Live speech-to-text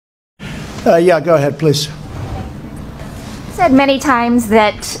Yeah, go ahead, please. Said many times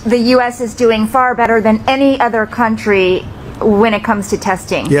that the U.S. is doing far better than any other country when it comes to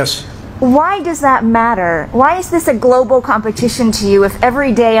testing. Yes. Why does that matter? Why is this a global competition to you if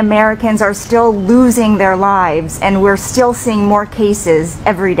every day Americans are still losing their lives and we're still seeing more cases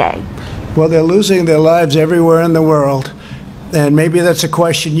every day? Well, they're losing their lives everywhere in the world. And maybe that's a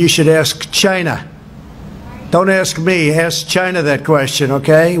question you should ask China. Don't ask me, ask China that question,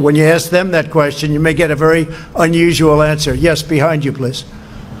 okay? When you ask them that question, you may get a very unusual answer. Yes, behind you, please.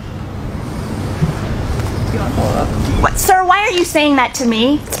 Sir, why are you saying that to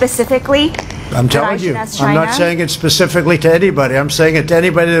me specifically? I'm telling you, I'm not saying it specifically to anybody. I'm saying it to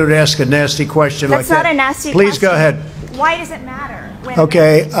anybody that would ask a nasty question like that. That's not a nasty question. Please go ahead. Why does it matter?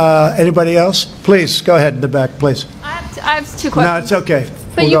 Okay, anybody else? Please, go ahead in the back, please. I have two questions. No, it's okay.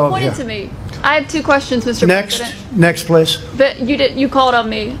 But you pointed to me. I have two questions, Mr. President. Next, please. But you called on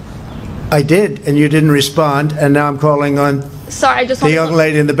me. I did, and you didn't respond, and now I'm calling on Sorry, I just the young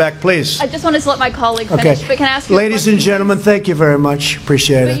lady in the back, please. I just wanted to let my colleague finish, but can I ask you Ladies and gentlemen, thank you very much.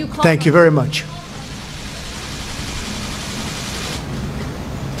 Appreciate it. Thank you very much.